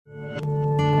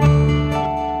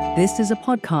This is a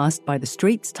podcast by The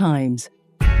Straits Times.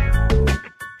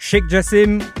 Sheikh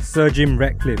Jassim, Sir Jim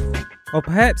Ratcliffe. Or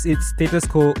perhaps it's status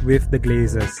quo with the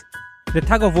Glazers. The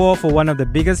tug of war for one of the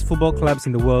biggest football clubs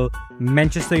in the world,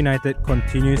 Manchester United,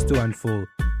 continues to unfold.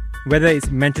 Whether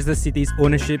it's Manchester City's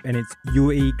ownership and its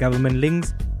UAE government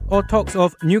links, or talks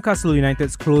of Newcastle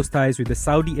United's close ties with the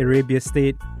Saudi Arabia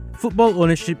state, football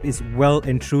ownership is well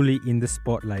and truly in the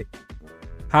spotlight.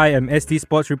 Hi, I'm ST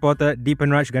Sports reporter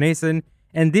Deepan Raj Ganesan,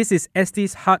 and this is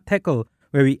ST's Hard Tackle,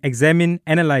 where we examine,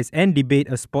 analyse and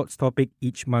debate a sports topic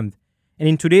each month. And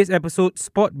in today's episode,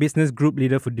 Sport Business Group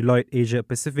Leader for Deloitte Asia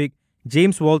Pacific,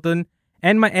 James Walton,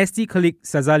 and my ST colleague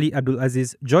Sazali Abdul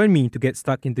Aziz join me to get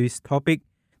stuck into this topic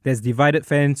that's divided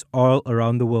fans all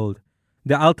around the world.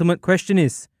 The ultimate question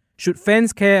is, should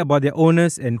fans care about their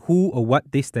owners and who or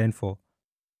what they stand for?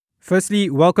 Firstly,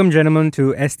 welcome gentlemen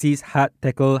to ST's Hard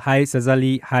Tackle. Hi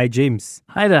Sazali, hi James.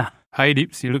 Hi there. Hi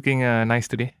Deeps, you're looking nice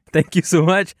today. Thank you so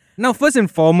much. Now, first and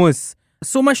foremost,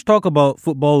 so much talk about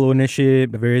football ownership,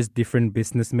 various different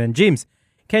businessmen. James,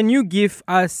 can you give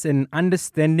us an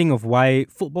understanding of why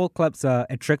football clubs are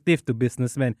attractive to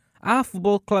businessmen? Are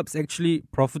football clubs actually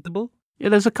profitable? Yeah,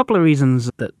 there's a couple of reasons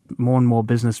that more and more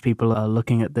business people are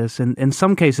looking at this. In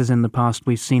some cases in the past,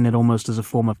 we've seen it almost as a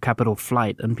form of capital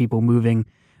flight and people moving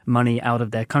money out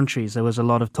of their countries. There was a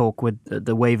lot of talk with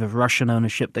the wave of Russian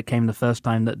ownership that came the first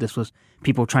time that this was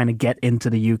people trying to get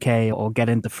into the UK or get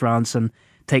into France and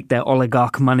take their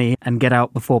oligarch money and get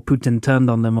out before Putin turned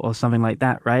on them or something like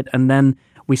that, right? And then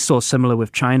we saw similar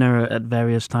with China at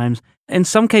various times. In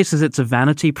some cases, it's a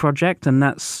vanity project, and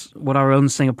that's what our own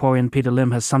Singaporean Peter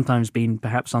Lim has sometimes been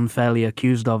perhaps unfairly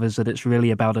accused of, is that it's really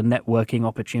about a networking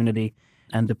opportunity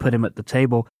and to put him at the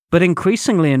table. But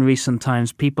increasingly in recent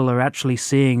times, people are actually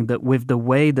seeing that with the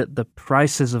way that the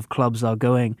prices of clubs are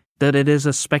going, that it is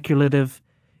a speculative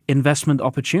investment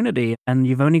opportunity. And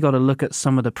you've only got to look at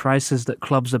some of the prices that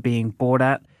clubs are being bought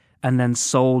at and then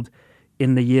sold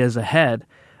in the years ahead.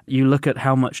 You look at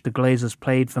how much the Glazers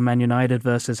paid for Man United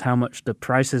versus how much the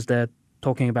prices they're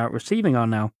talking about receiving are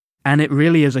now. And it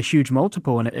really is a huge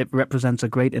multiple, and it represents a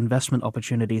great investment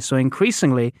opportunity. So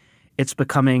increasingly, it's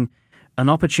becoming an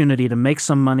opportunity to make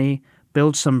some money,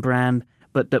 build some brand,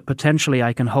 but that potentially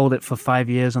I can hold it for 5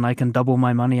 years and I can double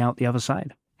my money out the other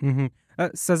side. Mm-hmm.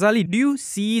 Sazali, do you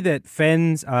see that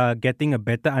fans are getting a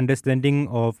better understanding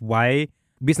of why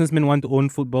businessmen want to own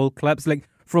football clubs? Like,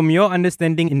 from your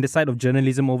understanding in the side of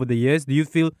journalism over the years, do you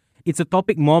feel it's a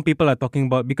topic more people are talking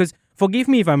about? Because, forgive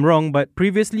me if I'm wrong, but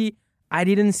previously, I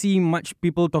didn't see much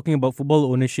people talking about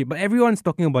football ownership, but everyone's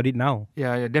talking about it now.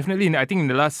 Yeah, definitely. I think in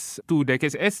the last 2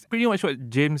 decades, as pretty much what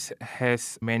James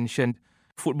has mentioned,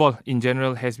 football in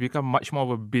general has become much more of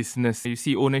a business. You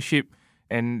see ownership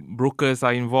and brokers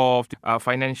are involved,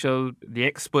 financial, the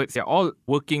experts, they're all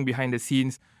working behind the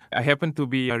scenes. I happen to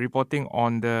be reporting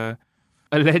on the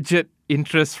alleged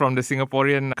interest from the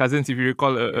Singaporean cousins, if you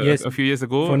recall, a few years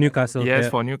ago. For Newcastle. Yes, yeah.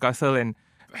 For Newcastle. And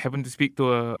I happened to speak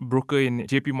to a broker in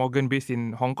JP Morgan based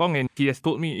in Hong Kong, and he has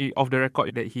told me off the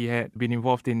record that he had been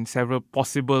involved in several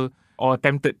possible or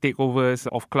attempted takeovers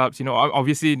of clubs. You know,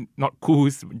 obviously not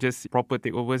coups, just proper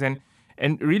takeovers.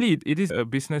 And really, it is a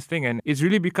business thing, and it's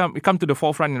really come to the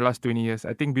forefront in the last 20 years.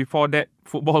 I think before that,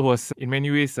 football was in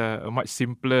many ways a much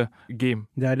simpler game.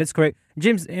 Yeah, that's correct.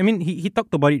 James, I mean, he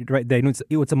talked about it right there. You know,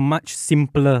 it was a much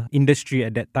simpler industry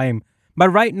at that time. But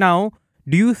right now,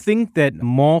 do you think that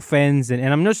more fans, and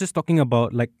I'm not just talking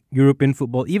about like European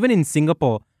football, even in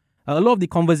Singapore, a lot of the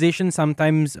conversation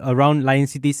sometimes around Lion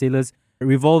City Sailors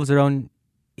revolves around,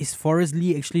 is Forrest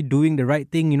Lee actually doing the right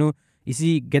thing? You know, is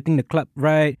he getting the club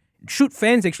right? Should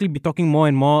fans actually be talking more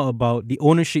and more about the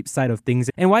ownership side of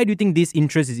things? And why do you think this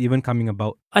interest is even coming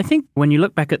about? I think when you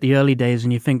look back at the early days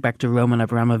and you think back to Roman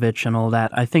Abramovich and all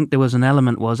that, I think there was an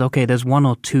element was, okay, there's 1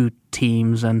 or 2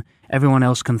 teams and everyone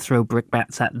else can throw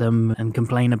brickbats at them and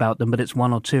complain about them, but it's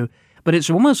 1 or 2. But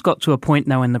it's almost got to a point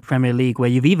now in the Premier League where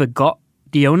you've either got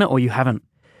the owner or you haven't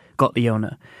got the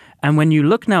owner. And when you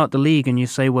look now at the league and you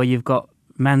say, well, you've got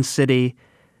Man City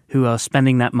who are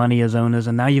spending that money as owners,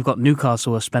 and now you've got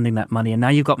Newcastle who are spending that money, and now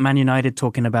you've got Man United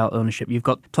talking about ownership. You've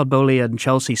got Todd Boehly and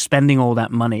Chelsea spending all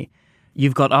that money.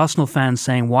 You've got Arsenal fans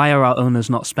saying, why are our owners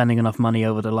not spending enough money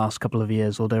over the last couple of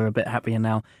years, or they're a bit happier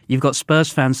now. You've got Spurs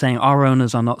fans saying, our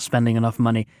owners are not spending enough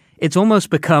money. It's almost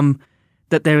become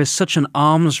that there is such an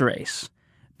arms race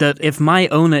that if my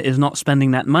owner is not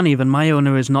spending that money, then my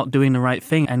owner is not doing the right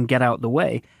thing and get out the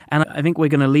way. And I think we're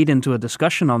going to lead into a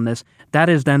discussion on this. That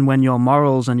is then when your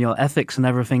morals and your ethics and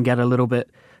everything get a little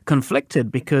bit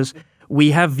conflicted, because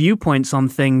we have viewpoints on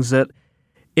things that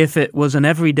if it was an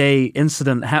everyday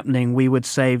incident happening, we would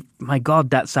say, my God,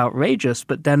 that's outrageous.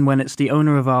 But then when it's the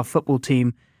owner of our football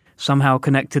team somehow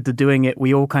connected to doing it,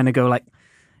 we all kind of go like,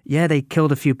 yeah, they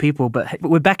killed a few people, but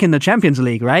we're back in the Champions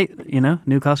League, right? You know,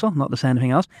 Newcastle, not to say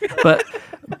anything else. But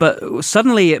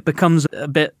suddenly it becomes a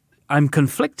bit, I'm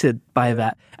conflicted by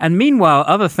that. And meanwhile,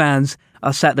 other fans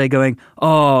are sat there going,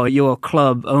 oh, your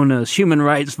club owners, human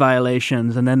rights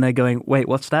violations. And then they're going, wait,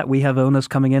 what's that? We have owners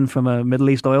coming in from a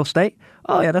Middle East oil state?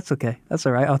 Oh, yeah, that's okay. That's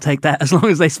all right. I'll take that as long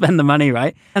as they spend the money,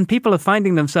 right? And people are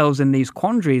finding themselves in these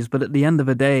quandaries, but at the end of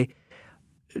the day,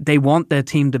 they want their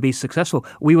team to be successful.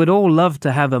 We would all love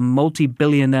to have a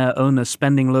multi-billionaire owner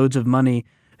spending loads of money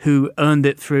who earned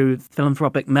it through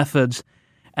philanthropic methods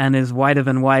and is whiter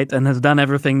than white and has done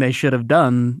everything they should have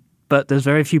done. But there's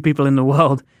very few people in the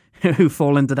world who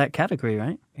fall into that category,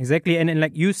 right? Exactly. And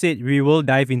like you said, we will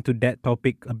dive into that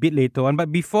topic a bit later on.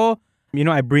 But before,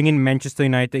 I bring in Manchester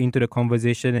United into the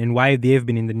conversation and why they've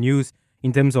been in the news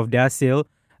in terms of their sale.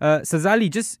 Sazali,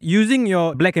 just using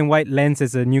your black and white lens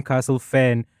as a Newcastle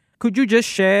fan, could you just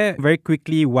share very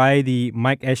quickly why the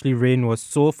Mike Ashley reign was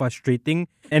so frustrating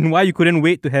and why you couldn't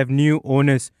wait to have new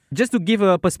owners? Just to give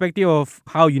a perspective of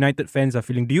how United fans are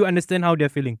feeling. Do you understand how they're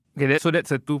feeling? Okay, so that's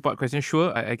a two-part question.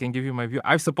 Sure, I can give you my view.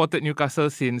 I've supported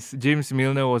Newcastle since James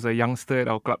Milner was a youngster at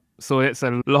our club. So that's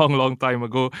a long, long time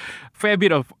ago. Fair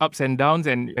bit of ups and downs.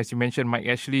 And as you mentioned, Mike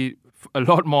Ashley, a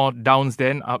lot more downs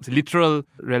than ups, literal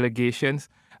relegations.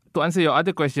 To answer your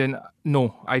other question,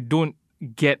 no, I don't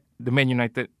get the Man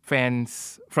United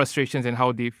fans' frustrations and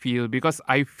how they feel, because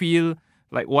I feel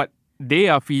like what they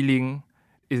are feeling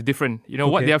is different.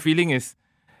 What they are feeling is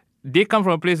they come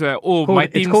from a place where, my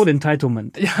team... It's called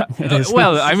entitlement. Yeah.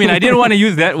 Well, I mean, I didn't want to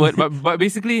use that word, but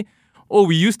basically,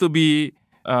 we used to be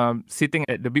sitting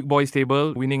at the big boys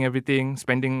table, winning everything,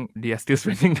 spending. They are still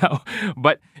spending now.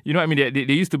 But,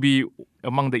 they used to be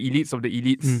among the elites of the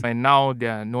elites, and now they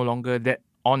are no longer that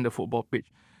on the football pitch.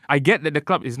 I get that the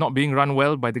club is not being run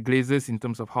well by the Glazers in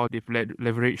terms of how they've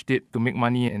leveraged it to make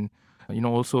money and,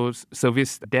 also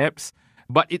service debts.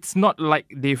 But it's not like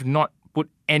they've not put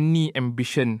any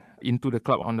ambition into the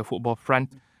club on the football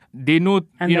front. They know...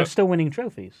 And they're still winning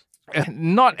trophies.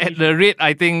 Not at the rate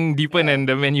I think Deepan and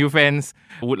the Man U fans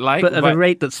would like. But at a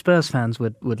rate that Spurs fans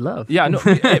would love. Yeah, no,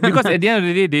 because at the end of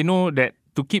the day, they know that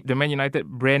to keep the Man United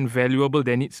brand valuable,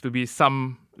 there needs to be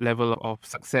some level of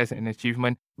success and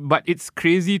achievement. But it's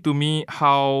crazy to me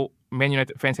how Man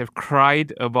United fans have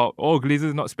cried about,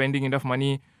 Glazers not spending enough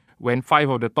money when 5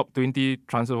 of the top 20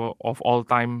 transfers of all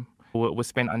time were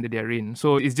spent under their reign.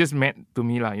 So it's just mad to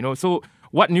me, So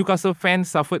what Newcastle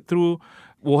fans suffered through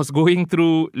was going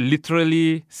through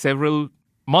literally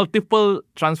multiple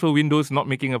transfer windows, not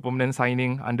making a permanent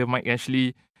signing under Mike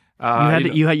Ashley.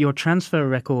 You had your transfer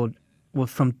record was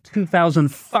from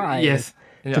 2005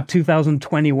 to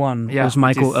 2021 was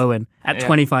Michael Owen at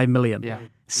 25 million. Yeah.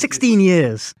 16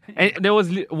 years. And there was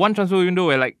one transfer window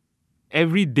where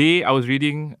every day I was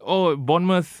reading,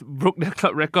 Bournemouth broke their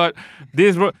club record.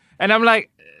 And I'm like,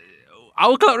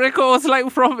 our club record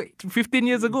was from 15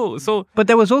 years ago. So, but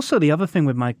there was also the other thing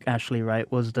with Mike Ashley,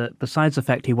 right, was that besides the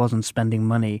fact he wasn't spending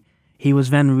money, he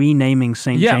was then renaming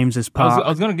St. James's Park. I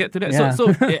was going to get to that. Yeah. So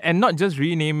and not just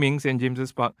renaming St.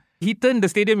 James's Park. He turned the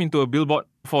stadium into a billboard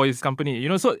for his company.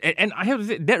 So and I have to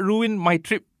say that ruined my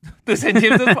trip to St.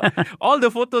 James's Park. All the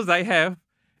photos I have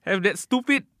that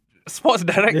stupid Sports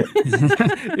Direct,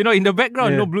 in the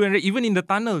background, blue and red. Even in the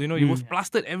tunnel, it was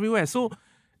plastered everywhere. So,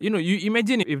 you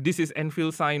imagine if this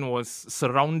Anfield sign was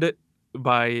surrounded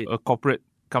by a corporate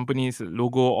company's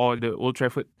logo or the Old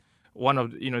Trafford. One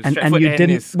of Stratford and you End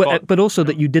didn't, but also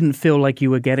that you didn't feel like you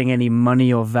were getting any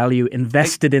money or value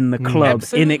invested in the club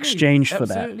in exchange for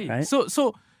that, right? So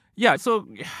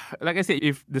like I said,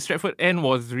 if the Stratford End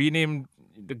was renamed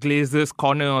the Glazers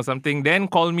Corner or something, then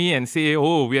call me and say,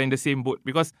 we are in the same boat,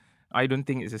 because I don't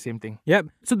think it's the same thing. Yep.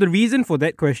 So the reason for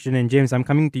that question, and James, I'm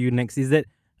coming to you next, is that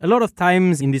a lot of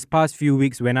times in these past few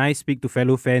weeks when I speak to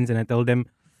fellow fans and I tell them,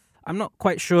 I'm not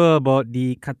quite sure about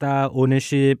the Qatar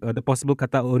ownership or the possible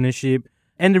Qatar ownership.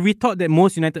 And the retort that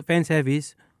most United fans have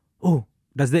is,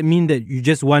 does that mean that you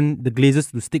just want the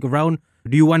Glazers to stick around?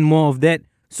 Do you want more of that?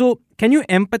 So can you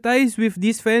empathize with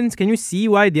these fans? Can you see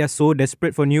why they are so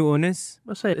desperate for new owners?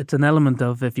 I'll say it's an element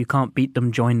of if you can't beat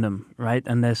them, join them, right?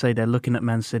 And they say they're looking at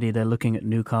Man City, they're looking at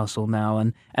Newcastle now.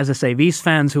 And as I say, these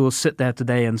fans who will sit there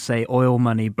today and say oil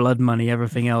money, blood money,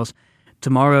 everything else,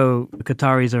 tomorrow the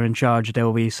Qataris are in charge,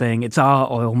 they'll be saying it's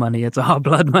our oil money, it's our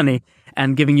blood money,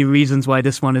 and giving you reasons why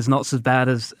this one is not as bad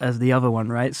as the other one,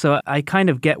 right? So I kind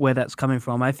of get where that's coming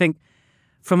from. I think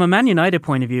from a Man United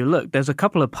point of view, look, there's a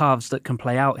couple of paths that can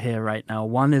play out here right now.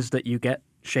 One is that you get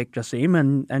Sheikh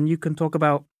Jassim, and you can talk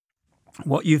about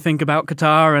what you think about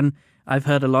Qatar. And I've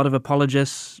heard a lot of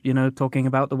apologists, talking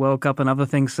about the World Cup and other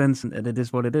things since, and it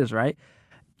is what it is, right?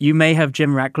 You may have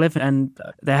Jim Ratcliffe, and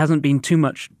there hasn't been too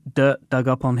much dirt dug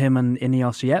up on him and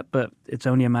Ineos yet, but it's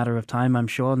only a matter of time, I'm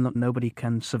sure. Nobody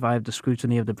can survive the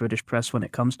scrutiny of the British press when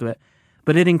it comes to it.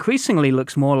 But it increasingly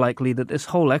looks more likely that this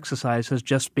whole exercise has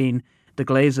just been the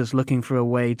Glazers looking for a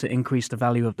way to increase the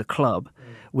value of the club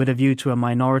with a view to a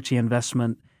minority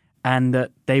investment, and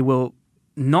that they will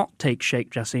not take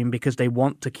Sheikh Jassim because they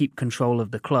want to keep control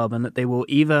of the club, and that they will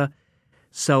either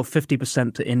sell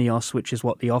 50% to Ineos, which is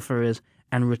what the offer is,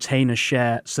 and retain a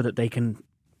share so that they can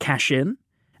cash in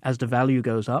as the value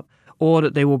goes up, or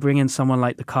that they will bring in someone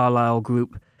like the Carlyle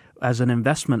Group as an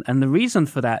investment. And the reason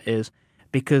for that is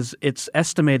because it's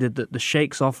estimated that the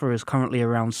Sheikh's offer is currently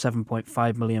around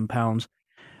 £7.5 million,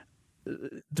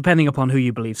 depending upon who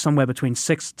you believe, somewhere between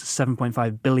 £6 to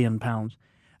 £7.5 billion.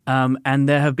 And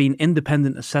there have been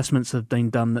independent assessments that have been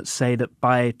done that say that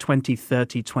by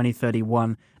 2030,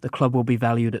 2031, the club will be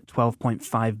valued at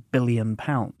 £12.5 billion.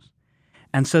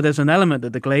 And so there's an element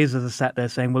that the Glazers are sat there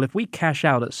saying, well, if we cash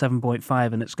out at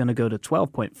 7.5 and it's going to go to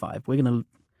 12.5,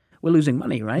 we're losing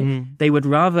money, right? Mm. They would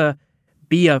rather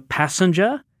be a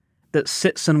passenger that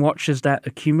sits and watches that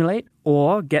accumulate,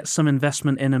 or get some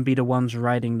investment in and be the ones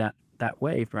riding that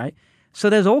wave, right? So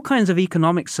there's all kinds of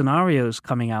economic scenarios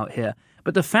coming out here.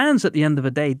 But the fans, at the end of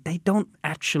the day, they don't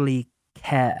actually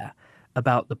care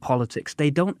about the politics. They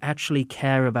don't actually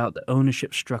care about the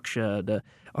ownership structure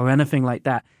or anything like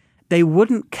that. They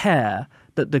wouldn't care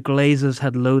that the Glazers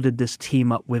had loaded this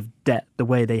team up with debt the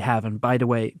way they have. And by the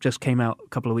way, it just came out a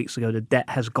couple of weeks ago, the debt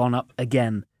has gone up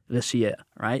again this year,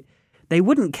 right? They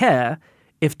wouldn't care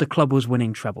if the club was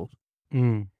winning trebles.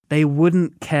 Mm. They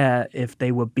wouldn't care if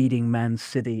they were beating Man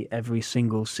City every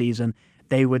single season.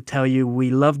 They would tell you, we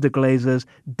love the Glazers.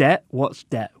 Debt? What's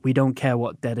debt? We don't care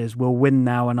what debt is. We'll win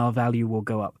now and our value will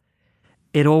go up.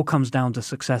 It all comes down to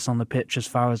success on the pitch as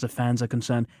far as the fans are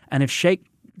concerned. And if Sheikh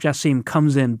Jassim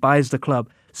comes in, buys the club,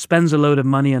 spends a load of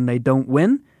money and they don't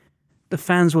win, the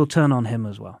fans will turn on him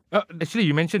as well. Actually,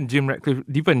 you mentioned Jim Ratcliffe.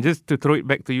 Deepan, just to throw it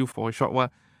back to you for a short while,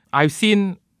 I've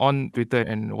seen on Twitter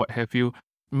and what have you,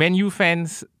 Man U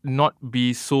fans not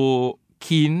be so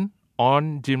keen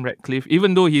on Jim Ratcliffe,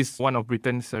 even though he's one of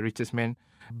Britain's richest men,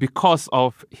 because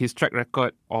of his track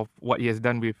record of what he has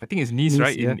done with, I think it's Nice,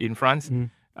 right, yeah. in France.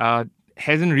 Mm.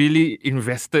 Hasn't really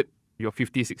invested your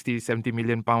 50, 60, 70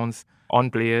 million pounds on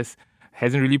players,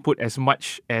 hasn't really put as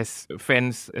much as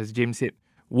fans, as James said,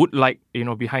 would like,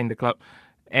 behind the club.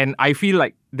 And I feel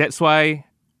like that's why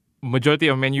majority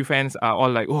of Man U fans are all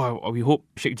like, oh, we hope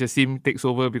Sheikh Jassim takes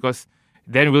over, because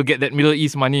then we'll get that Middle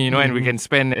East money, and we can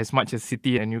spend as much as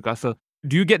City and Newcastle.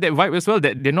 Do you get that vibe as well,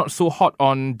 that they're not so hot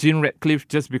on Jim Ratcliffe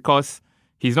just because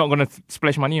he's not going to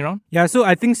splash money around? Yeah, so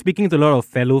I think speaking to a lot of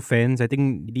fellow fans, I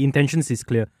think the intentions is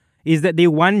clear, is that they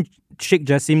want Sheikh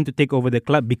Jassim to take over the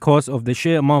club because of the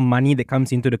sheer amount of money that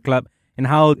comes into the club and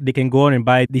how they can go on and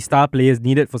buy the star players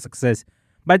needed for success.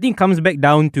 But I think it comes back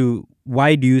down to,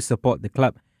 why do you support the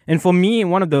club? And for me,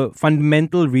 one of the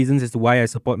fundamental reasons as to why I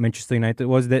support Manchester United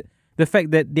was that the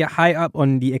fact that they're high up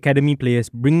on the academy players,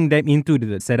 bringing them into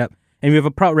the setup. And we have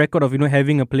a proud record of,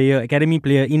 having a academy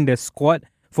player in the squad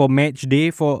for match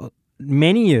day for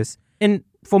many years. And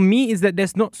for me, is that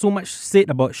there's not so much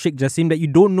said about Sheikh Jassim that you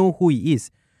don't know who he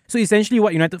is. So essentially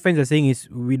what United fans are saying is,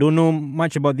 we don't know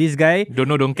much about this guy. Don't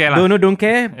know, don't care. Don't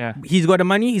care. Yeah. He's got the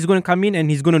money, he's going to come in and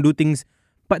he's going to do things.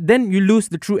 But then you lose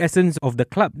the true essence of the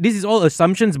club. This is all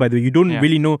assumptions, by the way. You don't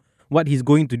really know what he's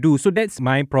going to do. So that's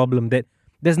my problem, that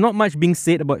there's not much being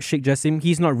said about Sheikh Jassim.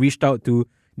 He's not reached out to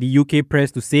the UK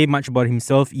press to say much about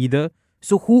himself either.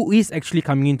 So who is actually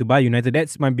coming in to buy United?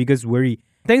 That's my biggest worry.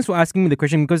 Thanks for asking me the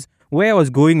question, because where I was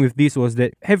going with this was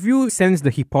that, have you sensed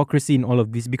the hypocrisy in all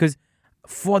of this? Because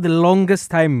for the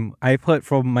longest time, I've heard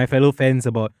from my fellow fans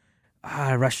about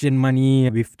Russian money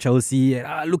with Chelsea.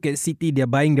 Look at City, they're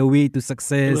buying their way to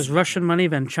success. It was Russian money,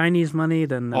 then Chinese money,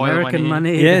 then oil American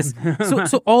money. Yes.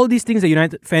 So all these things that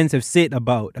United fans have said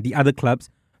about the other clubs,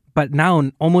 but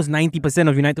now almost 90%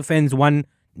 of United fans want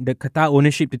the Qatar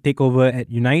ownership to take over at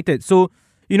United. So,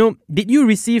 did you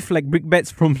receive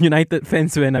brickbats from United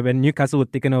fans when Newcastle was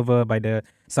taken over by the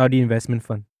Saudi investment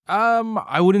fund?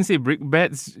 I wouldn't say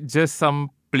brickbats, just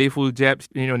some playful jabs,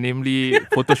 namely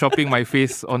photoshopping my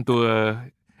face onto a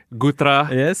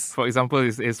Gutra, yes, for example,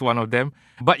 is one of them.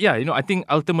 But yeah, I think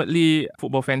ultimately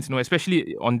football fans know,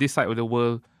 especially on this side of the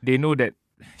world, they know that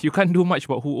you can't do much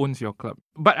about who owns your club.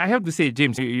 But I have to say,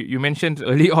 James, you mentioned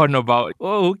early on about,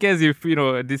 who cares if,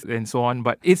 this and so on.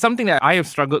 But it's something that I have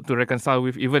struggled to reconcile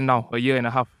with even now, a year and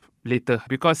a half later.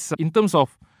 Because in terms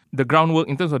of the groundwork,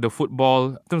 in terms of the football,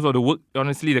 in terms of the work,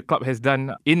 honestly, the club has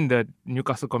done in the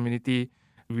Newcastle community,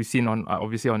 we've seen on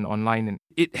obviously on online, and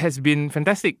it has been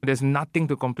fantastic. There's nothing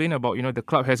to complain about. The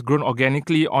club has grown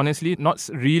organically, honestly, not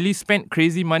really spent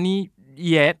crazy money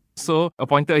yet. So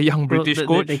appointed a young British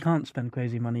coach. They can't spend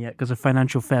crazy money yet because the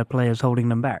financial fair play is holding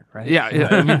them back, right? Yeah,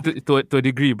 I mean to a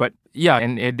degree, but yeah,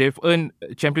 and they've earned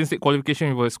Champions League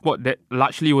qualification with a squad that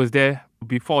largely was there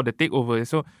before the takeover.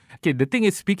 So okay, the thing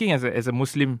is, speaking as a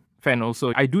Muslim fan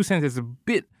also, I do sense there's a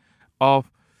bit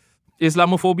of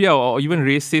Islamophobia or even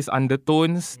racist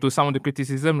undertones to some of the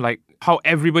criticism, like how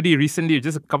everybody recently,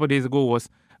 just a couple of days ago, was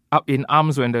up in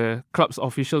arms when the club's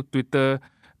official Twitter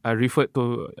referred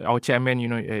to our chairman,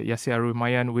 Yasir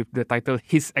Al-Rumayyan, with the title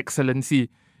His Excellency.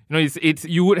 It's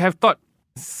you would have thought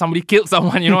somebody killed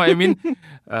someone, you know what I mean?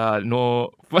 No.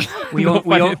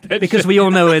 Because we all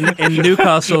know in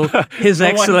Newcastle, His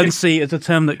Excellency is a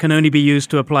term that can only be used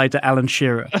to apply to Alan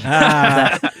Shearer.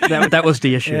 That was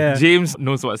the issue. Yeah. James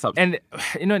knows what's up. And,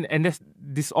 and there's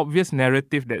this obvious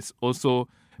narrative that's also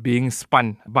being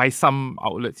spun by some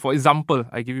outlets. For example,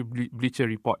 I give you Bleacher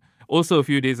Report. Also a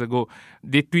few days ago,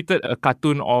 they tweeted a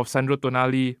cartoon of Sandro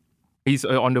Tonali. He's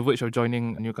on the verge of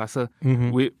joining Newcastle,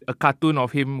 with a cartoon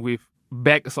of him with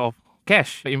bags of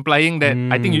cash, implying that,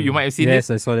 I think you might have seen it. Yes,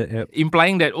 I saw that. Yep.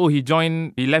 Implying that,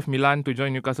 he left Milan to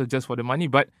join Newcastle just for the money,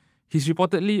 but he's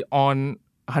reportedly on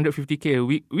 150k a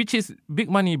week, which is big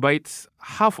money, but it's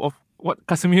half of what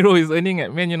Casemiro is earning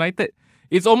at Man United.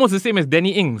 It's almost the same as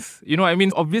Danny Ings. You know what I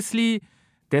mean? Obviously,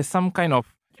 there's some kind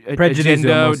of prejudice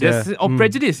agenda,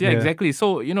 prejudice, exactly.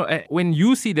 So, when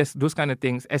you see those kind of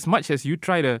things, as much as you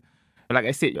try to, like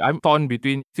I said, I'm torn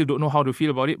between, still don't know how to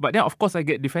feel about it, but then of course I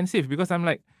get defensive because I'm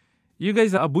like, you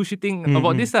guys are bullshitting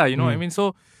about this, what I mean?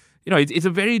 So, it's a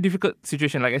very difficult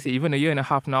situation. Like I said, even a year and a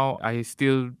half now, I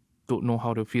still don't know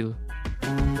how to feel.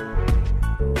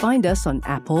 Find us on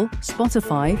Apple,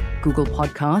 Spotify, Google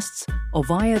Podcasts, or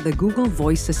via the Google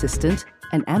Voice Assistant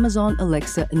and Amazon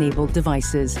Alexa-enabled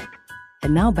devices.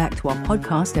 And now back to our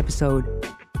podcast episode.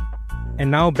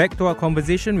 And now back to our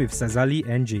conversation with Sazali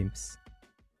and James.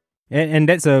 And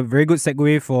that's a very good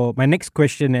segue for my next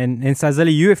question. And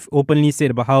Sazali, you have openly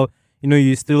said about how,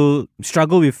 you still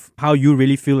struggle with how you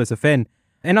really feel as a fan.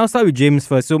 And I'll start with James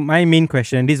first. So my main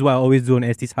question, and this is what I always do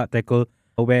on ST's Hard Tackle,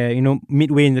 where,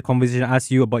 midway in the conversation, I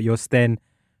ask you about your stand.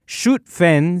 Should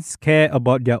fans care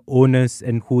about their owners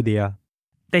and who they are?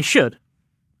 They should.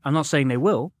 I'm not saying they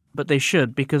will, but they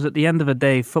should, because at the end of the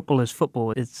day, football is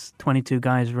football. It's 22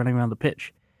 guys running around the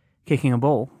pitch, kicking a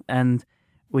ball. And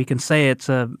we can say it's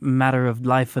a matter of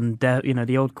life and death.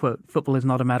 The old quote, football is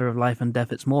not a matter of life and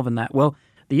death, it's more than that. Well,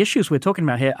 the issues we're talking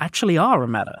about here actually are a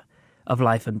matter of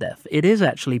life and death. It is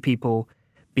actually people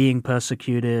being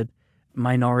persecuted,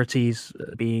 minorities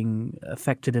being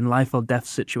affected in life or death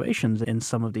situations in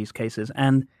some of these cases.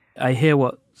 And I hear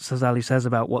what Sazali says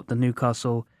about what the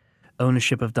Newcastle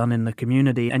ownership have done in the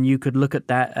community, and you could look at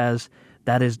that as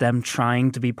that is them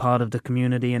trying to be part of the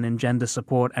community and engender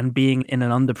support and being in an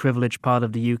underprivileged part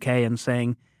of the UK and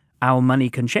saying our money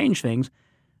can change things.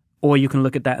 Or you can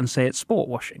look at that and say it's sport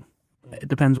washing. It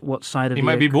depends what side of it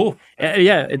might be both.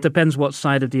 Yeah, it depends what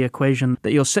side of the equation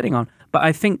that you're sitting on. But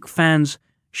I think fans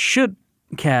should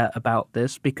care about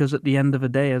this because at the end of the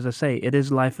day, as I say, it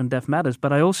is life and death matters.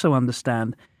 But I also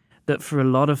understand that for a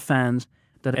lot of fans,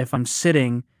 that if I'm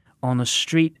sitting on a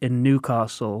street in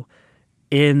Newcastle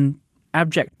in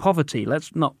abject poverty,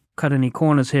 let's not cut any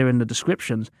corners here in the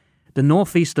descriptions, the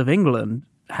northeast of England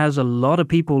has a lot of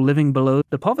people living below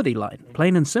the poverty line,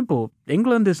 plain and simple.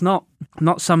 England is not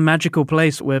some magical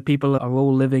place where people are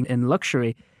all living in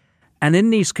luxury. And in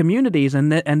these communities,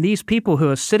 and these people who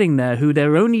are sitting there, who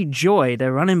their only joy,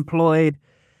 they're unemployed,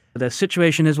 their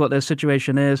situation is what their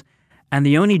situation is, and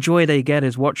the only joy they get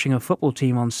is watching a football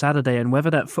team on Saturday, and whether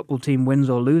that football team wins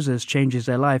or loses changes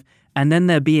their life. And then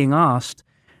they're being asked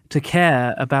to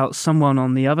care about someone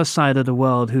on the other side of the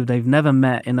world who they've never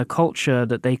met, in a culture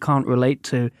that they can't relate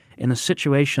to, in a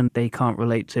situation they can't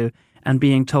relate to, and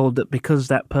being told that because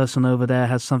that person over there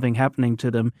has something happening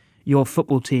to them, your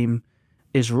football team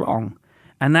is wrong.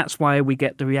 And that's why we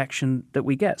get the reaction that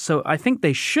we get. So I think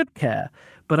they should care,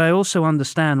 but I also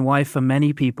understand why for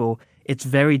many people it's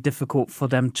very difficult for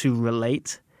them to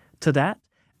relate to that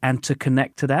and to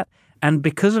connect to that. And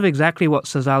because of exactly what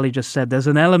Sazali just said, there's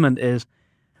an element is,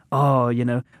 we're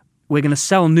going to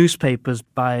sell newspapers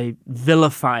by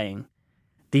vilifying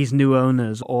these new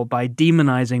owners or by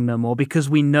demonizing them, or because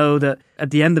we know that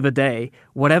at the end of the day,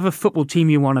 whatever football team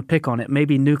you want to pick on, it may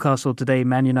be Newcastle today,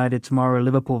 Man United tomorrow,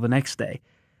 Liverpool the next day.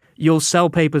 you'll sell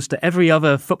papers to every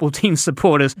other football team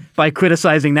supporters by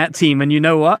criticizing that team. And you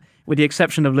know what? With the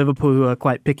exception of Liverpool, who are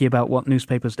quite picky about what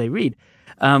newspapers they read,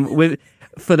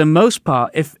 for the most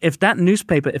part, if that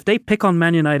newspaper, if they pick on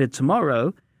Man United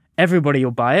tomorrow, everybody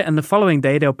will buy it, and the following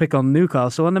day they'll pick on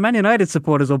Newcastle, and the Man United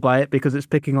supporters will buy it because it's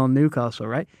picking on Newcastle,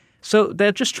 right? So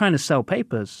they're just trying to sell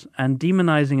papers, and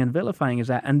demonizing and vilifying is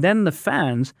that. And then the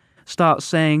fans start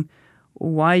saying,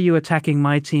 why are you attacking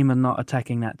my team and not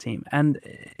attacking that team? And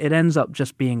it ends up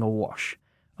just being a wash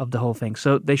of the whole thing.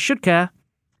 So they should care,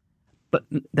 but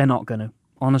they're not going to.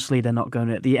 Honestly, they're not going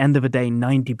to. At the end of the day,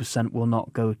 90%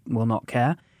 will not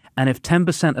care. And if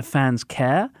 10% of fans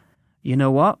care, you know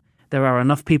what? There are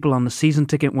enough people on the season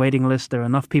ticket waiting list. There are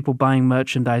enough people buying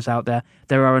merchandise out there.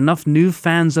 There are enough new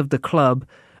fans of the club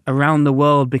around the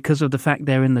world because of the fact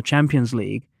they're in the Champions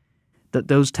League that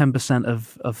those 10%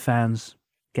 of fans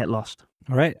get lost.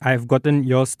 All right, I've gotten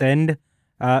your stand.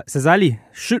 Sazali,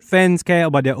 should fans care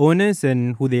about their owners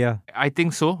and who they are? I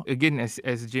think so. Again,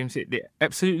 as James said,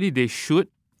 they should.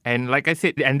 And like I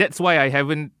said, and that's why I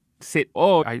haven't said,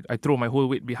 I throw my whole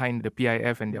weight behind the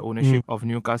PIF and their ownership of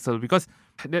Newcastle, because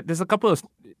there's a couple of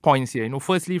points here.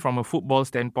 Firstly, from a football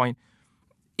standpoint,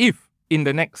 if in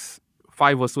the next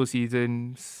 5 or so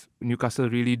seasons, Newcastle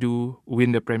really do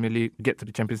win the Premier League, get to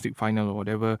the Champions League final or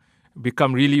whatever,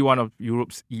 become really one of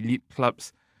Europe's elite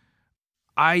clubs,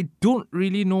 I don't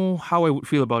really know how I would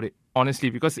feel about it, honestly,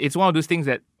 because it's one of those things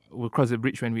that we'll cross the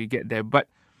bridge when we get there. But,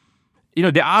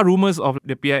 there are rumours of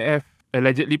the PIF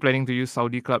allegedly planning to use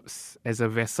Saudi clubs as a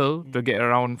vessel to get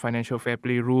around financial fair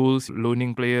play rules,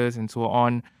 loaning players and so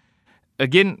on.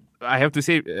 Again, I have to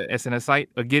say, as an aside,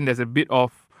 there's a bit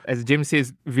of, as James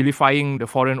says, vilifying the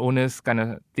foreign owners kind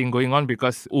of thing going on,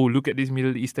 because, look at these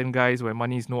Middle Eastern guys where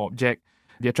money is no object.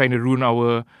 They're trying to ruin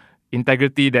our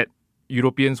integrity that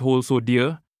Europeans hold so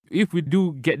dear. If we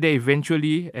do get there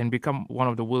eventually and become one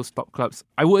of the world's top clubs,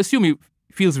 I would assume it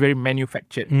feels very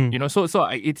manufactured. So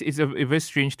it's a very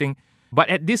strange thing. But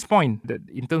at this point,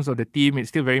 in terms of the team, it's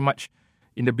still very much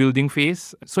in the building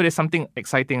phase. So there's something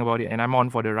exciting about it, and I'm on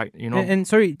for the ride. And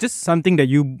sorry, just something that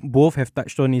you both have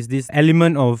touched on is this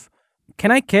element of,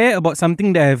 can I care about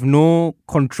something that I have no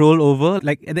control over?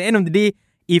 Like, at the end of the day,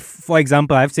 if, for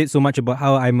example, I've said so much about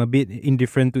how I'm a bit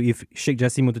indifferent to if Sheikh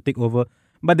Jassim were to take over,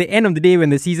 but at the end of the day, when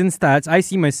the season starts, I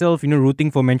see myself,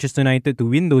 rooting for Manchester United to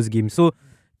win those games. So,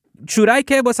 should I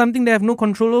care about something that I have no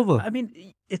control over? I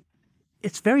mean,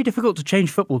 it's very difficult to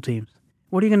change football teams.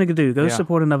 What are you going to do? Go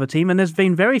support another team? And there's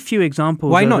been very few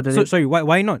examples. Why not?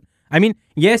 Why not? I mean,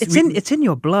 yes, it's in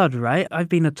your blood, right? I've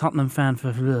been a Tottenham fan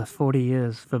for 40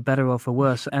 years, for better or for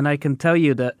worse, and I can tell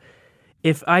you that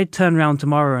if I turn around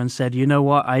tomorrow and said, you know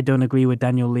what, I don't agree with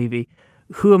Daniel Levy,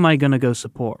 who am I going to go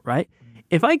support, right?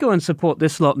 If I go and support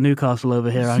this lot Newcastle over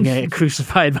here, I'm going to get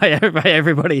crucified by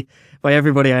everybody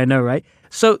I know, right?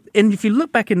 So, and if you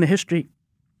look back in the history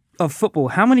of football,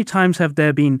 how many times have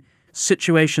there been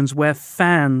situations where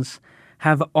fans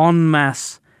have en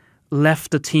masse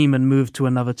left a team and moved to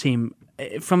another team?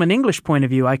 From an English point of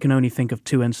view, I can only think of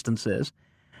 2 instances,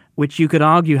 which you could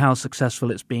argue how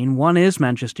successful it's been. One is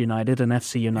Manchester United and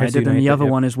FC United, and the other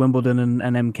one is Wimbledon and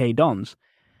MK Dons.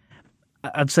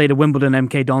 I'd say the Wimbledon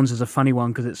MK Dons is a funny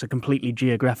one because it's a completely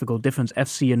geographical difference.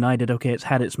 FC United, okay, it's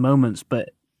had its moments, but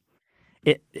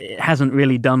it hasn't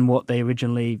really done what they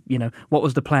originally, what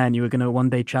was the plan? You were going to one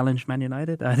day challenge Man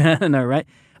United? I don't know, right?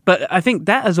 But I think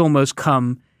that has almost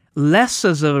come less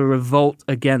as a revolt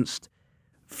against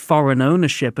foreign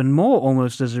ownership and more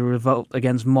almost as a revolt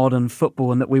against modern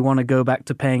football, and that we want to go back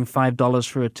to paying $5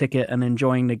 for a ticket and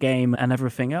enjoying the game and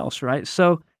everything else, right?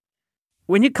 So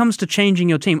when it comes to changing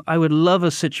your team, I would love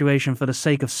a situation for the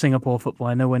sake of Singapore football.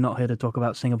 I know we're not here to talk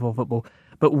about Singapore football,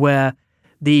 but where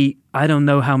I don't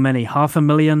know how many,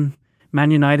 500,000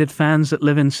 Man United fans that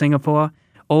live in Singapore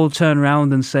all turn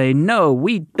around and say, no,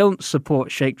 we don't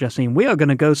support Sheikh Jassim. We are going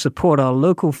to go support our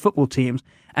local football teams.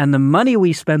 And the money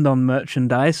we spend on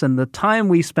merchandise and the time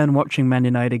we spend watching Man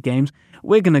United games,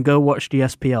 we're going to go watch the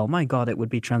SPL. My God, it would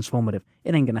be transformative.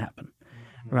 It ain't going to happen,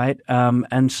 right?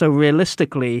 And so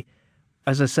realistically,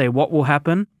 as I say, what will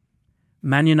happen?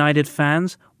 Man United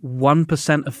fans,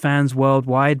 1% of fans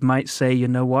worldwide might say, you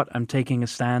know what, I'm taking a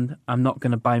stand. I'm not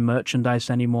going to buy merchandise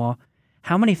anymore.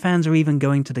 How many fans are even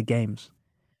going to the games?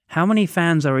 How many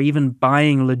fans are even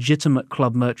buying legitimate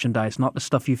club merchandise, not the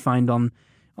stuff you find on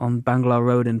Bangla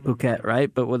Road in Phuket,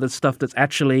 right? But with the stuff that's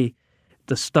actually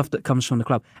the stuff that comes from the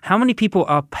club. How many people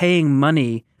are paying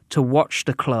money to watch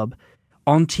the club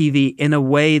on TV in a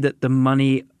way that the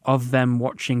money of them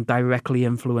watching directly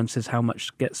influences how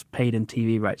much gets paid in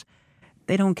TV rights?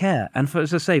 They don't care. And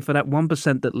as I say, for that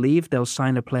 1% that leave, they'll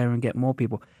sign a player and get more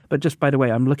people. But just by the way,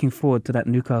 I'm looking forward to that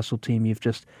Newcastle team you've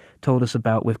just told us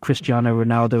about with Cristiano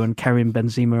Ronaldo and Karim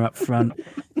Benzema up front,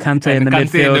 Kante in the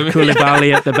midfield,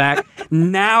 Koulibaly at the back.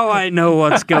 Now I know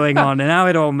what's going on, and now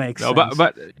it all makes sense.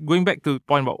 But going back to the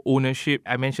point about ownership,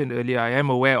 I mentioned earlier, I am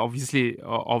aware, obviously,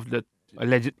 of the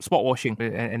alleged sport washing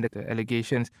and the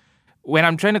allegations. When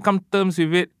I'm trying to come to terms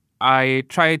with it, I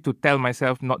try to tell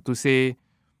myself not to say,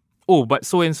 oh, but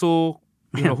so-and-so,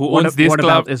 who owns this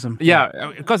club. Whataboutism.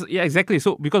 Yeah, exactly.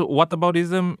 So, because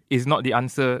whataboutism is not the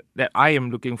answer that I am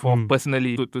looking for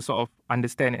personally to sort of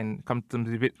understand and come to terms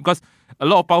with it. Because a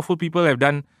lot of powerful people have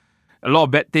done a lot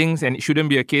of bad things, and it shouldn't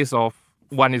be a case of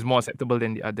one is more acceptable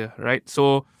than the other, right?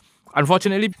 So,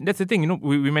 unfortunately, that's the thing.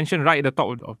 We mentioned right at the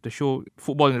top of the show,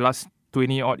 football in the last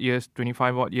 20-odd years,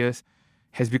 25-odd years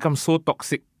has become so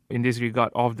toxic in this regard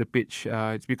of the pitch.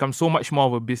 It's become so much more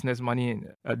of a business, money,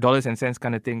 dollars and cents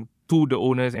kind of thing to the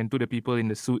owners and to the people in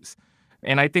the suits.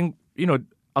 And I think,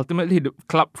 ultimately the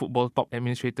club football top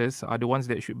administrators are the ones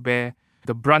that should bear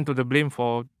the brunt of the blame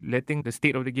for letting the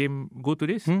state of the game go to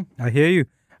this. I hear you.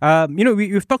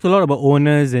 We've talked a lot about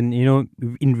owners and,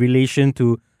 in relation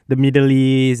to the Middle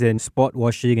East and sport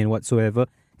washing and whatsoever.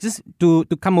 Just to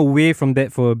come away from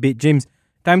that for a bit, James,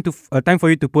 time for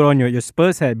you to put on your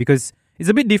Spurs hat, because it's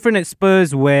a bit different at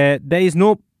Spurs, where there is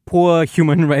no poor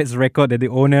human rights record that the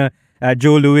owner,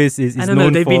 Joe Louis, is known for. I don't know,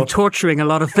 they've been torturing a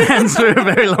lot of fans for a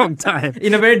very long time.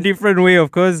 In a very different way, of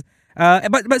course.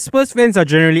 But Spurs fans are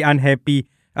generally unhappy.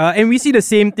 And we see the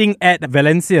same thing at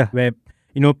Valencia, where,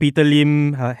 Peter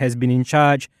Lim has been in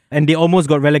charge, and they almost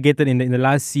got relegated in the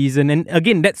last season. And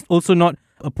again, that's also not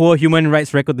a poor human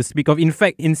rights record to speak of. In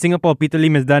fact, in Singapore, Peter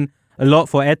Lim has done a lot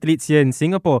for athletes here in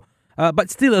Singapore.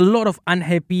 But still a lot of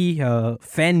unhappy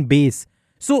fan base.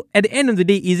 So at the end of the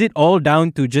day, is it all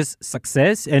down to just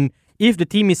success? And if the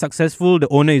team is successful, the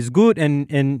owner is good. And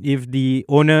if the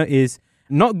owner is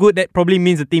not good, that probably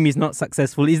means the team is not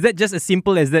successful. Is that just as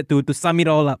simple as that to sum it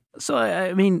all up? So,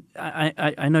 I mean,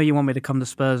 I know you want me to come to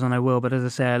Spurs, and I will. But as I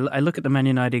say, I look at the Man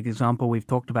United example we've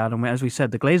talked about. And as we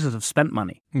said, the Glazers have spent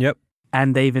money. Yep.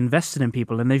 And they've invested in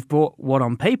people, and they've brought what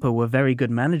on paper were very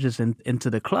good managers into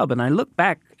the club. And I look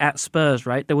back at Spurs,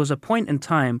 right? There was a point in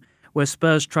time where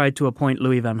Spurs tried to appoint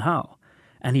Louis van Gaal,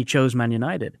 and he chose Man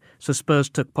United. So Spurs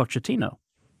took Pochettino.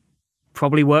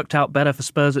 Probably worked out better for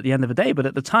Spurs at the end of the day, but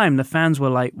at the time, the fans were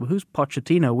like, well, who's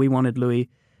Pochettino? We wanted Louis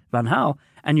van Gaal.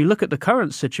 And you look at the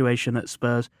current situation at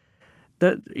Spurs,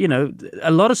 that,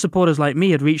 a lot of supporters like me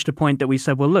had reached a point that we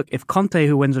said, well, look, if Conte,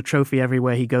 who wins a trophy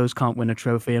everywhere he goes, can't win a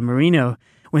trophy, and Mourinho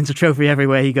wins a trophy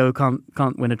everywhere he goes,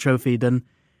 can't win a trophy, then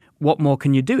what more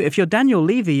can you do? If you're Daniel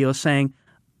Levy, you're saying,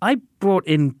 I brought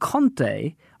in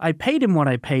Conte, I paid him what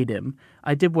I paid him,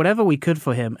 I did whatever we could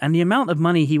for him, and the amount of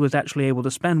money he was actually able to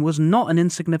spend was not an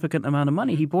insignificant amount of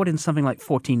money. He brought in something like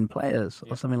 14 players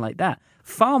or something like that,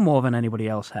 far more than anybody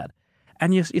else had.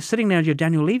 And you're sitting there and you're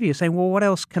Daniel Levy, you're saying, well, what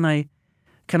else can I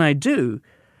do?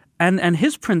 And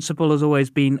his principle has always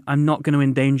been, I'm not going to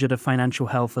endanger the financial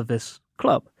health of this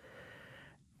club.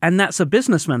 And that's a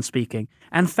businessman speaking.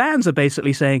 And fans are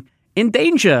basically saying,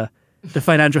 endanger the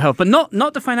financial health, but not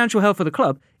the financial health of the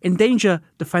club, endanger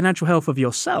the financial health of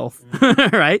yourself,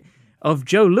 right? Of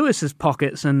Joe Lewis's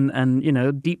pockets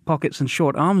and deep pockets and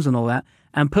short arms and all that,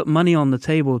 and put money on the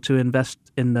table to invest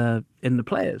in the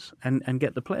players and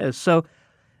get the players. So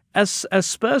as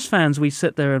Spurs fans, we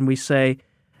sit there and we say,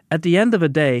 at the end of the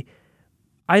day,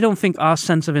 I don't think our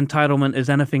sense of entitlement is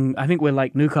anything. I think we're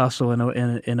like Newcastle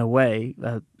in a way,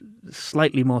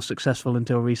 slightly more successful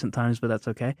until recent times, but that's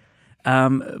okay.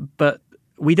 But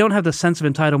we don't have the sense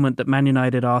of entitlement that Man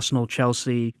United, Arsenal,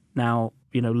 Chelsea, now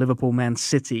Liverpool, Man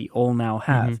City all now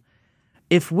have. Mm-hmm.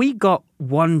 If we got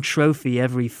one trophy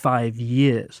every 5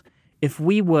 years, if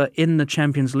we were in the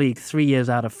Champions League 3 years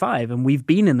out of 5, and we've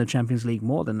been in the Champions League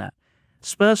more than that,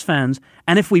 Spurs fans,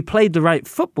 and if we played the right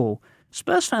football,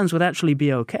 Spurs fans would actually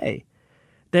be okay.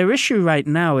 Their issue right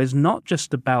now is not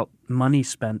just about money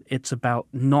spent, it's about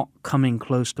not coming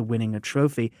close to winning a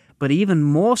trophy. But even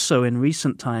more so in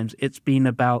recent times, it's been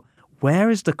about,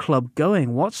 where is the club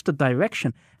going? What's the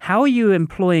direction? How are you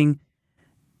employing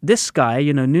this guy,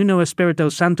 Nuno Espirito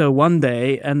Santo one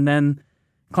day, and then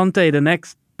Conte the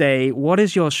next day? What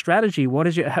is your strategy?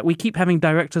 We keep having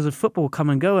directors of football come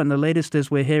and go, and the latest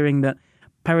is we're hearing that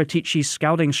Paratici's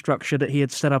scouting structure that he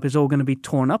had set up is all going to be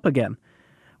torn up again.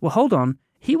 Well, hold on.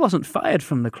 He wasn't fired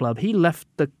from the club. He left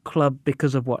the club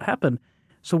because of what happened.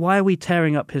 So why are we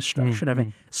tearing up his structure and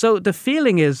everything? So the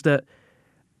feeling is that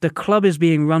the club is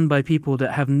being run by people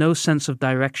that have no sense of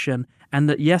direction, and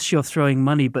that, yes, you're throwing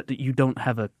money, but that you don't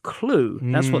have a clue.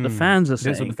 That's what the fans are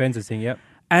saying. That's what the fans are saying, yep.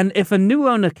 And if a new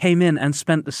owner came in and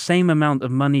spent the same amount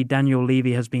of money Daniel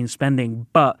Levy has been spending,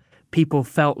 but people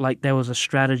felt like there was a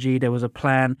strategy, there was a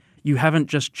plan, you haven't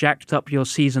just jacked up your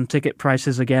season ticket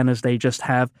prices again as they just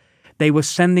have. They were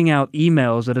sending out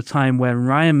emails at a time when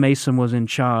Ryan Mason was in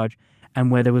charge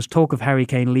and where there was talk of Harry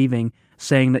Kane leaving,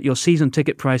 saying that your season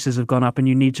ticket prices have gone up and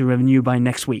you need to renew by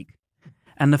next week.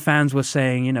 And the fans were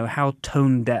saying, you know, how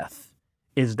tone deaf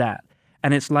is that?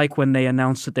 And it's like when they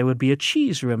announced that there would be a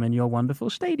cheese room in your wonderful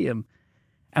stadium.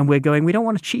 And we're going, we don't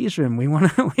want a cheese room. We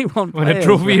want players, a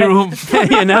trophy room.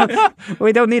 You know,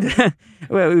 we don't need.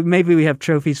 Well, maybe we have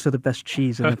trophies for the best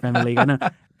cheese in the Premier League. I know.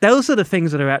 Those are the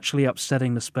things that are actually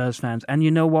upsetting the Spurs fans. And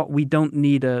you know what? We don't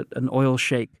need an oil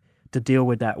shake to deal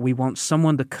with that. We want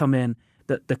someone to come in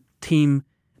that the team,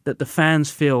 that the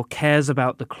fans feel cares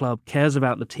about the club, cares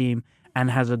about the team, and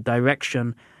has a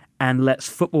direction, and lets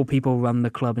football people run the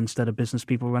club instead of business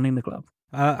people running the club.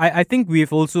 I think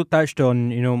we've also touched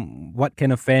on, you know, what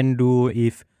can a fan do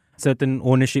if certain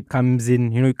ownership comes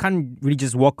in. You know, you can't really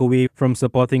just walk away from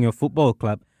supporting your football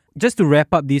club. Just to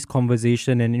wrap up this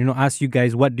conversation and, you know, ask you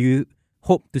guys, what do you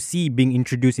hope to see being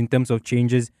introduced in terms of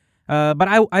changes? But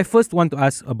I first want to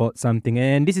ask about something,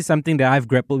 and this is something that I've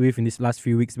grappled with in these last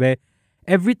few weeks, where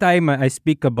every time I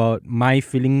speak about my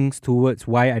feelings towards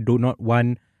why I do not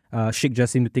want Sheikh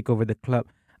Jassim to take over the club,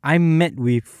 I'm met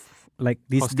with like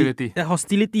this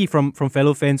hostility from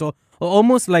fellow fans, or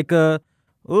almost like a,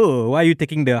 oh, why are you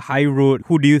taking the high road?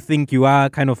 Who do you think you are?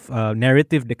 Kind of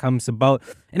narrative that comes about.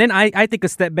 And then I take a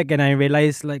step back and I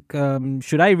realize, like,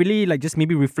 should I really like just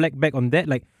maybe reflect back on that?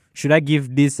 Like, should I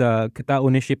give this Qatar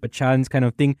ownership a chance, kind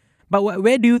of thing? But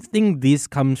where do you think this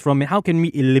comes from, and how can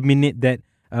we eliminate that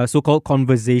so-called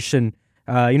conversation?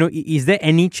 You know, is there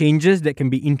any changes that can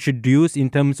be introduced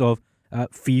in terms of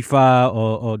FIFA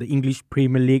or the English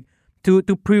Premier League to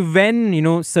prevent, you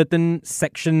know, certain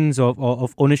sections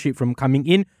of ownership from coming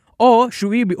in? Or should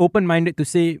we be open-minded to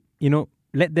say, you know,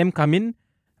 let them come in,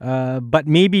 but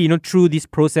maybe, you know, through this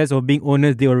process of being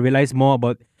owners, they will realize more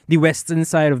about the Western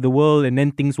side of the world, and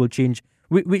then things will change.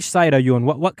 Which side are you on?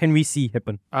 What can we see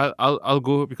happen? I'll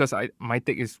go because my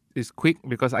take is quick,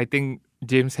 because I think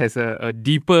James has a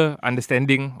deeper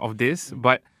understanding of this.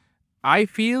 But I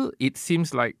feel it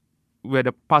seems like we're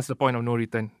past the point of no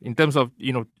return in terms of,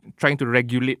 you know, trying to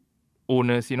regulate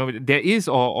owners. You know, there is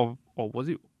or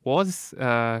was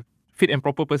fit and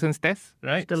proper persons test,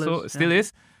 right? Still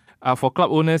is for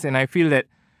club owners, and I feel that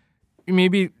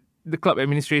maybe the club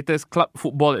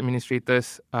football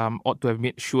administrators ought to have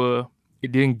made sure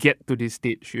it didn't get to this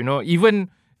stage. You know, even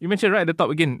you mentioned right at the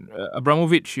top again,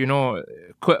 Abramovich, you know,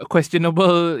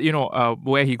 questionable, you know,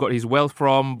 where he got his wealth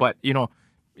from, but, you know,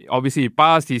 obviously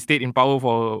he stayed in power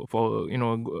for you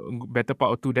know, better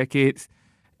part of 2 decades,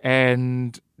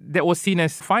 and that was seen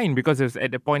as fine because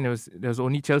at the point there was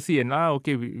only Chelsea, and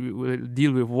okay, we will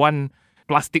deal with one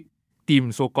plastic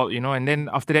team, so-called, you know, and then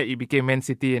after that it became Man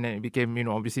City, and then it became, you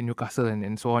know, obviously Newcastle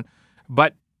and so on.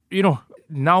 But, you know,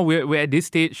 now we're at this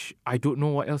stage, I don't know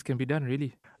what else can be done,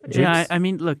 really. James? Yeah, I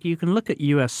mean, look, you can look at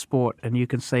US sport and you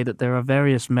can say that there are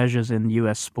various measures in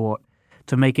US sport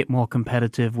to make it more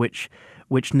competitive, which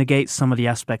negates some of the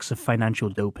aspects of financial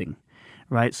doping,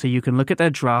 right? So you can look at their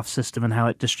draft system and how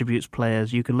it distributes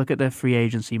players. You can look at their free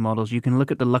agency models. You can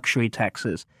look at the luxury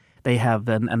taxes they have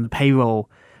and the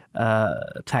payroll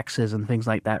taxes and things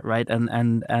like that, right?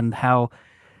 And how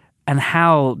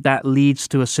that leads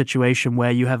to a situation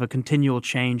where you have a continual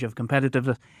change of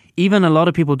competitiveness. Even a lot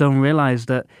of people don't realize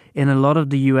that in a lot of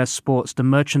the US sports, the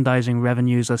merchandising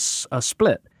revenues are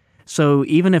split. So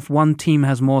even if one team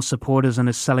has more supporters and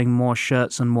is selling more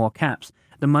shirts and more caps,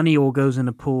 the money all goes in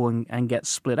a pool and gets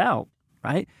split out,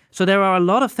 right? So there are a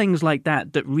lot of things like that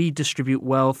redistribute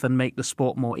wealth and make the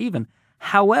sport more even.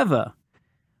 However,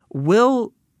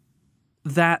 will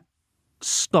that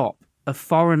stop a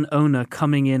foreign owner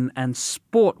coming in and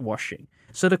sport washing?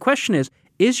 So the question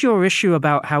is your issue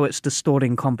about how it's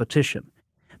distorting competition?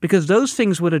 Because those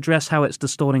things would address how it's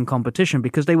distorting competition,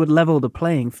 because they would level the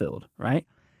playing field, right?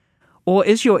 Or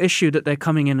is your issue that they're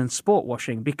coming in and sport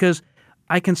washing? Because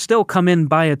I can still come in,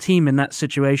 buy a team in that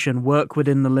situation, work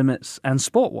within the limits and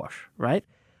sport wash, right?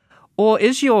 Or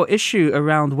is your issue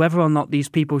around whether or not these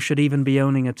people should even be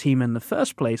owning a team in the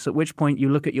first place, at which point you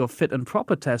look at your fit and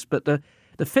proper test, but the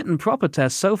fit and proper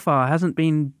test so far hasn't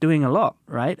been doing a lot,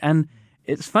 right? And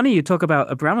it's funny you talk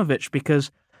about Abramovich,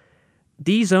 because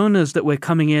these owners that we're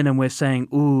coming in and we're saying,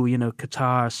 ooh, you know,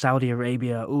 Qatar, Saudi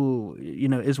Arabia, ooh, you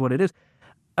know, is what it is.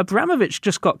 Abramovich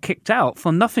just got kicked out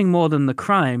for nothing more than the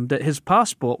crime that his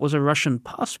passport was a Russian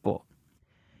passport.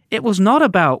 It was not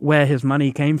about where his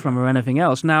money came from or anything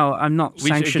else. Now, I'm not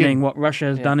sanctioning what Russia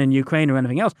has done in Ukraine or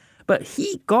anything else, but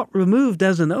he got removed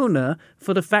as an owner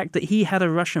for the fact that he had a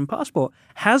Russian passport.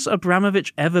 Has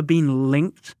Abramovich ever been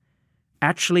linked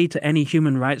actually to any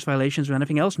human rights violations or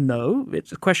anything else? No.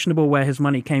 It's questionable where his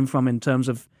money came from in terms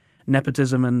of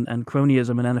nepotism and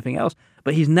cronyism and anything else,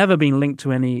 but he's never been linked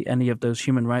to any of those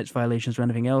human rights violations or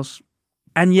anything else.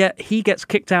 And yet he gets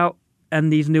kicked out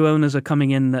and these new owners are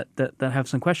coming in that have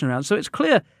some question around. So it's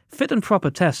clear, fit and proper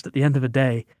test at the end of the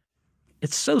day,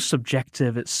 it's so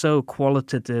subjective, it's so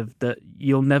qualitative that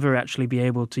you'll never actually be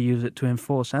able to use it to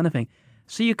enforce anything.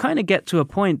 So you kind of get to a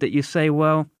point that you say,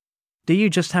 well, do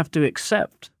you just have to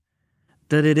accept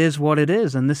that it is what it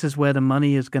is, and this is where the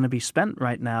money is going to be spent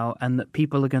right now, and that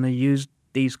people are going to use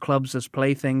these clubs as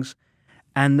playthings,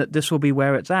 and that this will be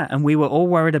where it's at? And we were all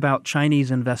worried about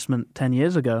Chinese investment 10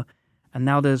 years ago, and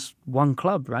now there's one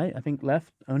club, right? I think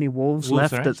left, only Wolves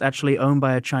left, right? That's actually owned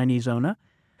by a Chinese owner.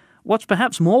 What's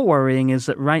perhaps more worrying is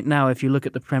that right now, if you look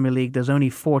at the Premier League, there's only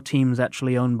 4 teams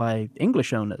actually owned by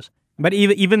English owners. But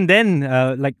even then,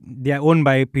 like they are owned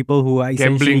by people who are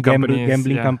essentially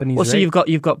gambling companies. Well, right? so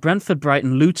you've got Brentford,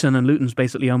 Brighton, Luton, and Luton's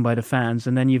basically owned by the fans,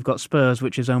 and then you've got Spurs,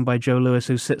 which is owned by Joe Lewis,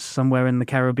 who sits somewhere in the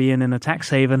Caribbean in a tax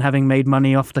haven, having made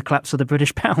money off the collapse of the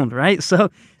British pound, right? So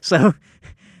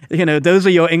you know, those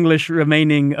are your English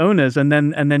remaining owners, and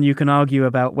then you can argue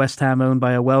about West Ham owned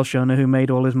by a Welsh owner who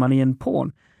made all his money in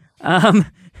porn.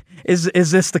 Is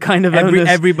this the kind of owners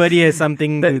everybody has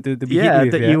something to be hit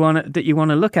with, that you want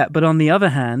to look at? But on the other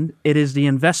hand, it is the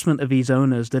investment of these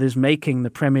owners that is making the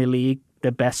Premier League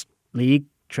the best league,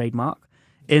 trademark,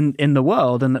 in the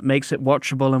world, and that makes it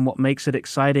watchable and what makes it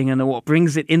exciting and what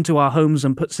brings it into our homes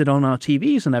and puts it on our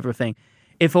TVs and everything.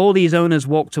 If all these owners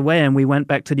walked away and we went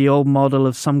back to the old model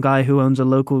of some guy who owns a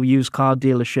local used car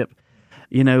dealership,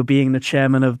 you know, being the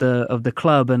chairman of the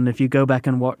club, and if you go back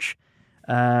and watch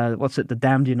The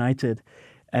Damned United,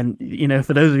 and you know,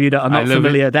 for those of you that are not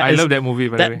familiar, I love that movie.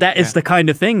 That is the kind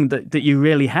of thing that you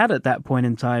really had at that point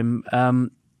in time.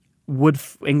 Would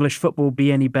English football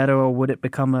be any better, or would it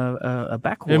become a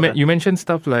backwater? You mentioned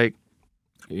stuff like,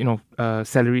 you know,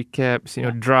 salary caps, you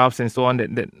know, drafts and so on that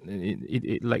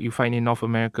it like you find in North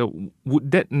America.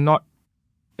 Would that not,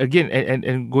 again,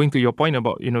 and going to your point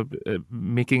about, you know,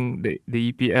 making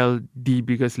the EPL the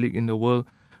biggest league in the world,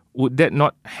 would that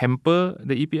not hamper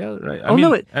the EPL? Right?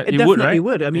 It definitely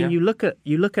would. I mean, Yeah.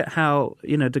 you look at how,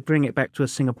 you know, to bring it back to a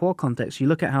Singapore context, you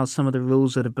look at how some of the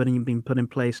rules that have been put in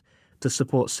place to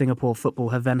support Singapore football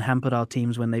have then hampered our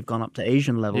teams when they've gone up to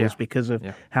Asian levels because of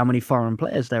how many foreign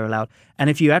players they're allowed. And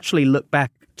if you actually look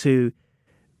back to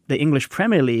the English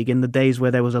Premier League in the days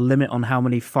where there was a limit on how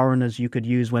many foreigners you could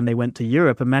use when they went to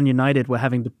Europe, and Man United were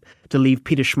having to leave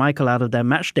Peter Schmeichel out of their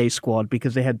matchday squad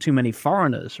because they had too many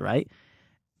foreigners, right?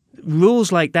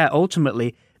 Rules like that,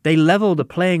 ultimately, they level the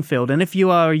playing field. And if you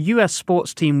are a US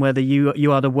sports team where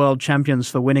you are the world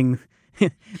champions for winning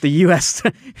the US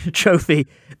trophy,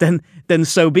 then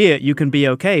so be it. You can be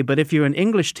okay. But if you're an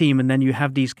English team and then you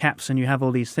have these caps and you have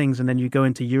all these things, and then you go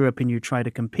into Europe and you try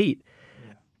to compete,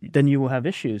 then you will have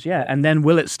issues. Yeah. And then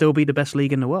will it still be the best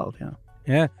league in the world? Yeah.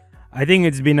 Yeah. I think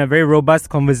it's been a very robust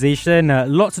conversation.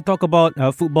 Lots to talk about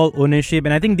football ownership.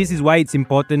 And I think this is why it's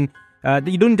important that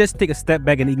you don't just take a step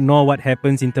back and ignore what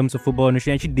happens in terms of football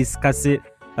ownership. Actually discuss it.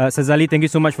 Sazali, thank you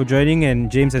so much for joining, and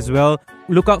James as well.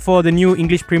 Look out for the new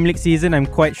English Premier League season. I'm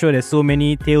quite sure there's so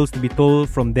many tales to be told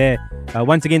from there.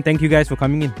 Once again, thank you guys for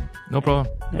coming in. No problem.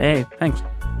 Hey, thanks.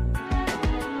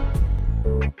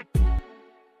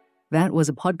 That was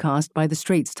a podcast by The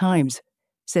Straits Times.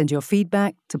 Send your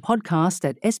feedback to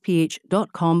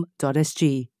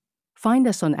podcast@sph.com.sg. Find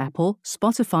us on Apple,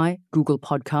 Spotify, Google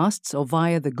Podcasts, or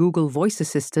via the Google Voice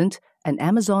Assistant and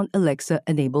Amazon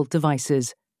Alexa-enabled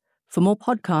devices. For more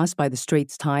podcasts by The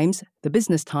Straits Times, The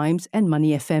Business Times, and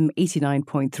Money FM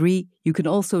 89.3, you can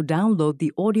also download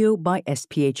the Audio by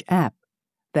SPH app.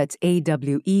 That's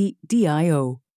AWEDIO.